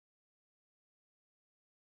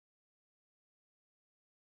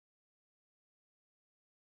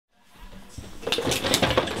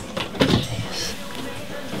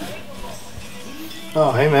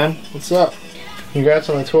Oh, hey man, what's up? Congrats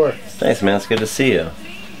on the tour. Thanks, man. It's good to see you.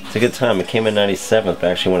 It's a good time. I came in 97th, but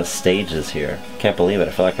I actually won a stage this year. Can't believe it.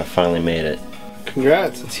 I feel like I finally made it.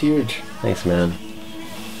 Congrats, it's huge. Thanks, man.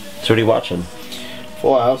 So what are you watching?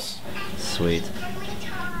 Full House. Sweet.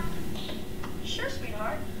 Sure,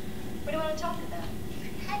 sweetheart. What do you want to talk about?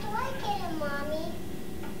 How do I get him, Mommy?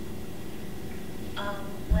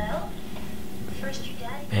 Well, first your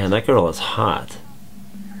daddy. Man, that girl is hot.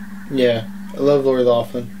 Yeah, I love Lori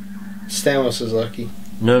Loughlin. Stamos is lucky.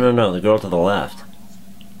 No, the girl to the left.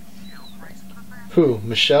 Who,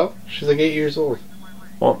 Michelle? She's like 8 years old.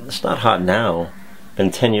 Well, it's not hot now.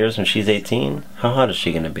 Been 10 years when she's 18? How hot is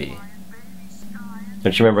she gonna be?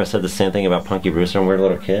 Don't you remember I said the same thing about Punky Brewster and Weird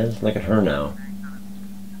Little Kids? Look at her now.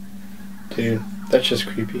 Dude, that's just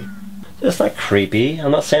creepy. It's not creepy.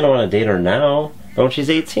 I'm not saying I want to date her now. But when she's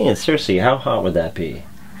 18, seriously, how hot would that be?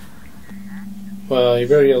 Well, you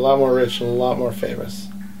better get a lot more rich and a lot more famous.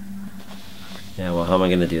 Yeah, well, how am I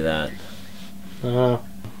gonna do that?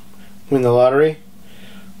 Win the lottery?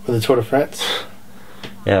 Win the Tour de France?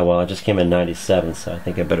 Yeah, well, I just came in 97, so I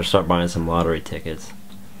think I better start buying some lottery tickets.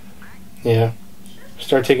 Yeah.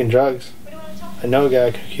 Start taking drugs. I know a guy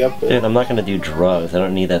I could hook you up with. Dude, I'm not gonna do drugs. I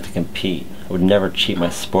don't need that to compete. I would never cheat my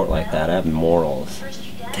sport like that. I have morals.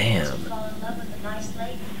 Damn. How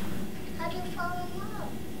do you fall in love?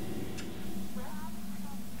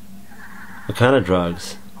 What kind of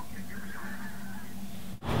drugs?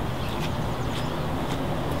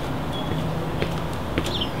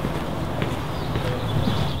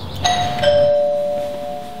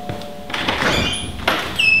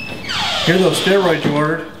 Here are those steroids you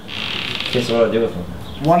ordered. Okay, so what do I do with them?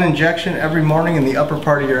 1 injection every morning in the upper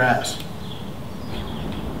part of your ass.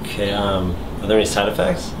 Okay, are there any side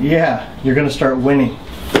effects? Yeah, you're gonna start winning.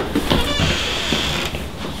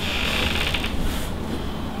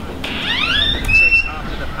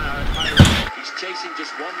 He's chasing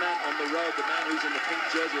just one man on the road, the man who's in the pink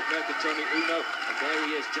jersey of Mercantoni Uno, and there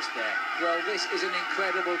he is, just there. Well, this is an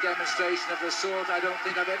incredible demonstration of the sort I don't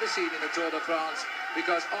think I've ever seen in a Tour de France,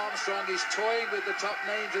 because Armstrong is toying with the top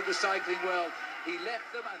names of the cycling world. He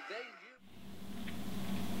left them and they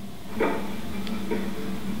knew.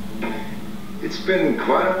 It's been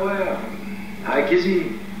quite a while. Hi,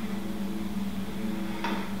 Kizzy.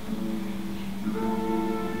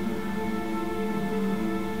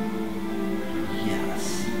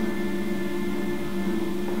 Yes.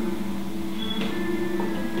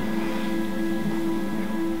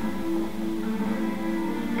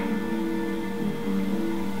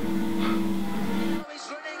 He's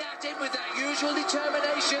running at him with that usual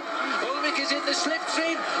determination. Ulrich is in the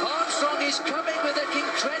slipstream. Armstrong is coming with an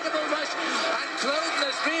incredible rush. And Cloten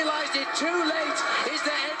has realised it too late. Is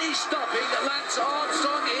there any stopping Lance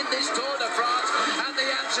Armstrong in this Tour de France? And the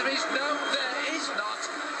answer is no, there is not.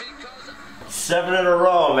 Because 7 in a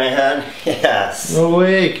row, man. Yes. No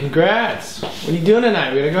way, congrats. What are you doing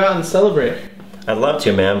tonight? We gotta go out and celebrate. I'd love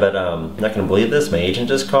to, man, but I'm not gonna believe this. My agent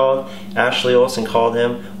just called. Ashley Olsen called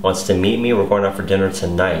him, wants to meet me. We're going out for dinner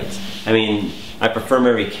tonight. I mean, I prefer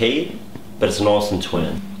Mary Kate, but it's an Olsen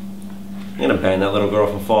twin. I'm gonna bang that little girl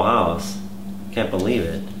from Full House. Can't believe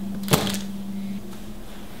it.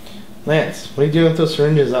 Lance, what are you doing with those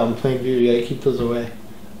syringes out in plain view? You gotta keep those away.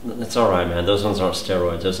 It's alright, man. Those ones aren't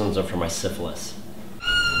steroids. Those ones are for my syphilis.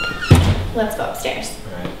 Let's go upstairs.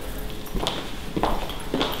 Alright.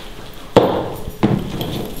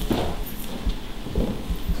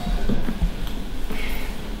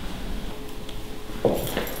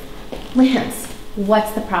 Lance,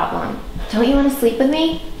 what's the problem? Don't you want to sleep with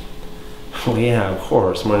me? Oh yeah, of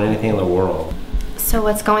course. More than anything in the world. So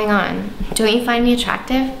what's going on? Don't you find me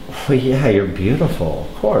attractive? Oh yeah, you're beautiful.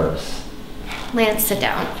 Of course. Lance, sit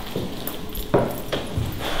down.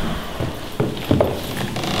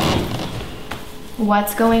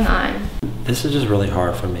 What's going on? This is just really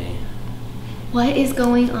hard for me. What is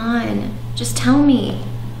going on? Just tell me.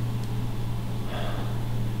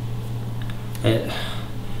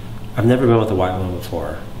 I've never been with a white woman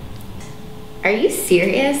before. Are you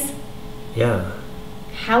serious? Yeah.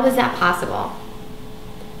 How is that possible?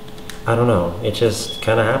 I don't know. It just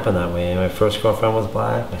kind of happened that way. My first girlfriend was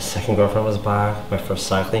black. My second girlfriend was black. My first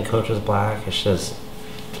cycling coach was black. It's just...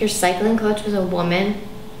 Your cycling coach was a woman?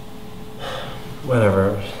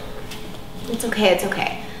 Whatever. It's okay, it's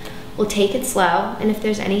okay. We'll take it slow, and if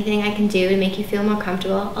there's anything I can do to make you feel more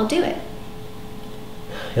comfortable, I'll do it.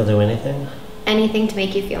 You'll do anything? Anything to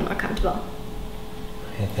make you feel more comfortable.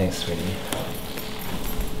 Okay, thanks, sweetie.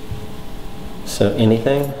 So,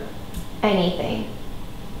 anything? Anything.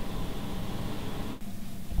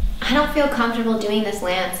 I don't feel comfortable doing this,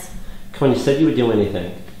 Lance. Come on, you said you would do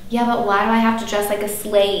anything. Yeah, but why do I have to dress like a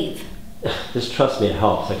slave? Just trust me, it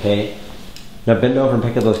helps, okay? Now bend over and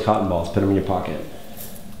pick up those cotton balls. Put them in your pocket.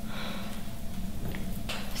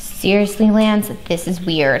 Seriously, Lance, this is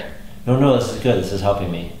weird. No, this is good. This is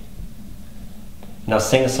helping me. Now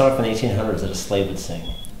sing a song from the 1800s that a slave would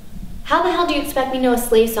sing. How the hell do you expect me to know a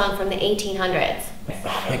slave song from the 1800s?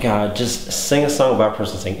 Oh my God, just sing a song about a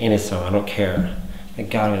person. Sing any song, I don't care. My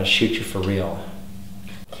God, I'm gonna shoot you for real.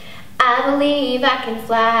 I believe I can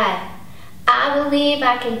fly. I believe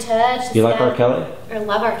I can touch the You like sky. R. Kelly? I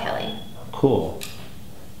love R. Kelly. Cool.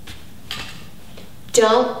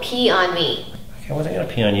 Don't pee on me. Okay, I wasn't gonna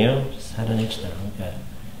pee on you. Just had an itch there. Okay.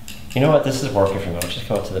 You know what? This is working for me. Let's just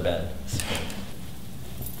go up to the bed.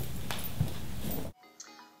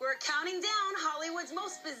 We're counting down Hollywood's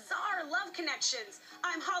most bizarre love connections.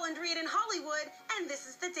 I'm Holland Reed in Hollywood, and this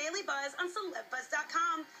is the Daily Buzz on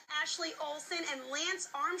CelebBuzz.com. Ashley Olsen and Lance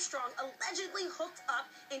Armstrong allegedly hooked up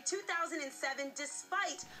in 2007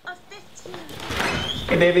 despite a 15...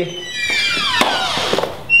 Hey, baby.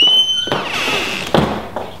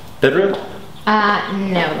 Bedroom?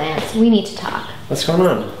 No, Lance. We need to talk. What's going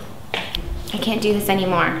on? I can't do this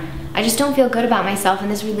anymore. I just don't feel good about myself in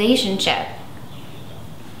this relationship.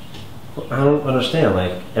 I don't understand.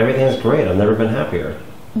 Like, everything's great. I've never been happier.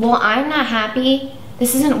 Well, I'm not happy.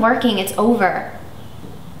 This isn't working. It's over.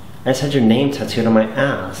 I just had your name tattooed on my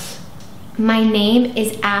ass. My name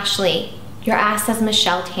is Ashley. Your ass says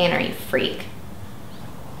Michelle Tanner, you freak.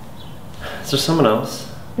 Is there someone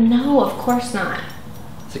else? No, of course not.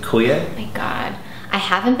 Is it cool yet? Oh my God. I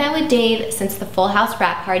haven't been with Dave since the Full House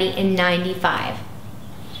rap party in '95.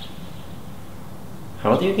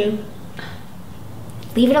 How old are you again?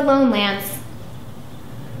 Leave it alone, Lance.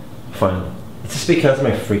 Fine. Is this because of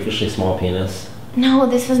my freakishly small penis? No,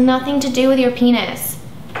 this has nothing to do with your penis.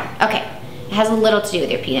 Okay, it has a little to do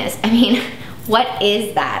with your penis. I mean, what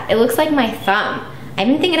is that? It looks like my thumb. I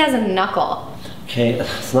even think it has a knuckle. Okay,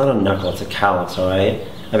 it's not a knuckle, it's a calyx, alright?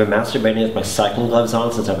 I've been masturbating with my cycling gloves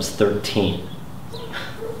on since I was 13.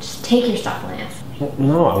 Just take your stuff, Lance.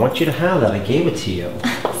 No, I want you to have that. I gave it to you.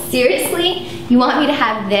 Seriously? You want me to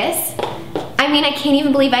have this? I mean, I can't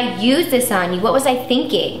even believe I used this on you. What was I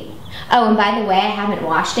thinking? Oh, and by the way, I haven't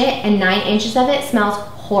washed it, and 9 inches of it smells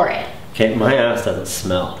horrid. Okay, my ass doesn't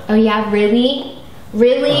smell. Oh yeah, really?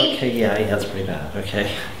 Really? Okay, yeah, that's pretty bad,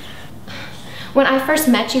 okay. When I first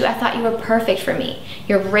met you, I thought you were perfect for me.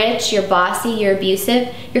 You're rich, you're bossy, you're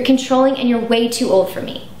abusive, you're controlling, and you're way too old for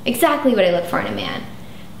me. Exactly what I look for in a man.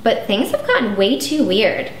 But things have gotten way too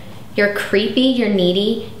weird. You're creepy, you're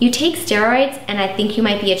needy, you take steroids, and I think you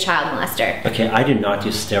might be a child molester. Okay, I do not do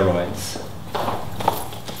steroids.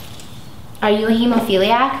 Are you a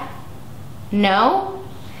hemophiliac? No?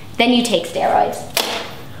 Then you take steroids.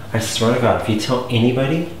 I swear to God, if you tell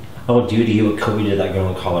anybody, I will do to you what Kobe did to that girl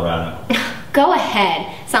in Colorado. Go ahead.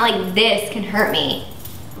 It's not like this can hurt me.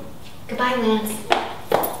 Goodbye, Lance.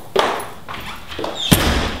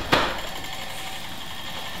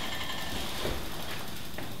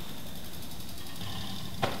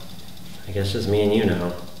 I guess just me and you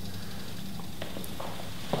now.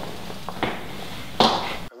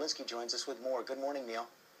 Berlinski joins us with more. Good morning, Neil.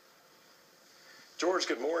 George,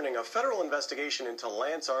 good morning. A federal investigation into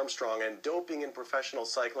Lance Armstrong and doping in professional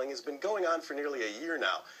cycling has been going on for nearly a year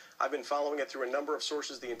now. I've been following it through a number of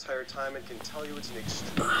sources the entire time and can tell you it's an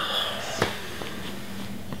extreme...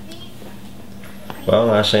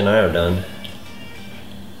 Well, Ashley and I are done.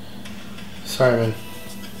 Sorry, man.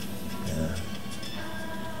 Yeah.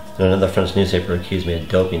 Another French newspaper accused me of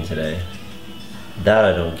doping today. That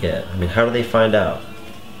I don't get. I mean, how do they find out?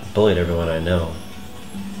 I bullied everyone I know.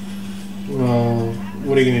 Well,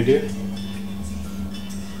 what are you gonna do?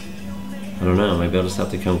 I don't know, maybe I'll just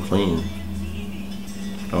have to come clean.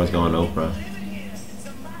 I always go on Oprah.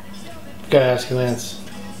 Gotta ask you, Lance,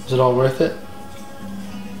 is it all worth it?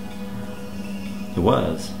 It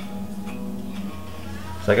was.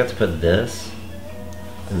 So I got to put this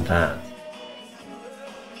and that.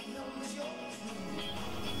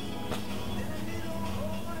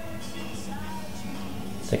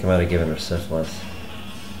 I think I might have given her syphilis.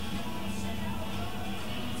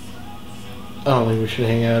 I don't think we should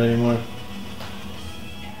hang out anymore.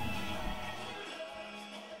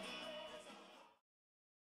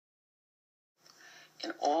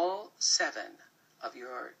 In all 7 of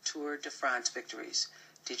your Tour de France victories,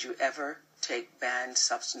 did you ever take banned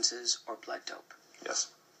substances or blood dope?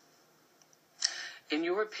 Yes. In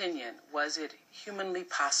your opinion, was it humanly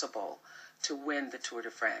possible to win the Tour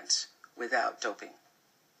de France without doping?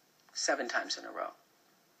 7 times in a row.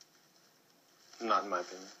 Not in my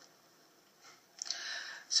opinion.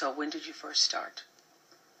 So when did you first start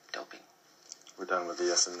doping? We're done with the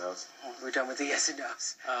yes and no's. We're done with the yes and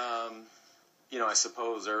no's. You know, I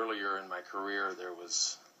suppose earlier in my career there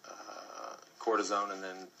was cortisone, and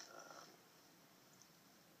then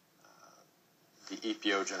the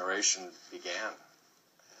EPO generation began.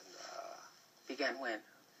 Began when?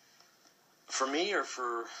 For me or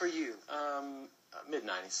for... For you.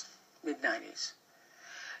 Mid-90s. Mid-90s.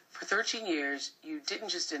 For 13 years, you didn't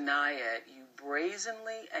just deny it, you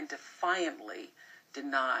brazenly and defiantly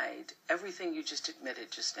denied everything you just admitted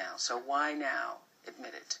just now. So why now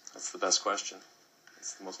admit it? That's the best question.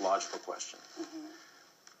 It's the most logical question.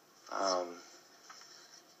 I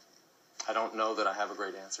don't know that I have a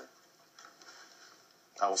great answer.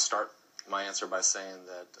 I will start my answer by saying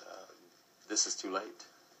that this is too late.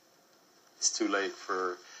 It's too late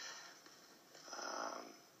for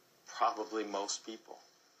probably most people.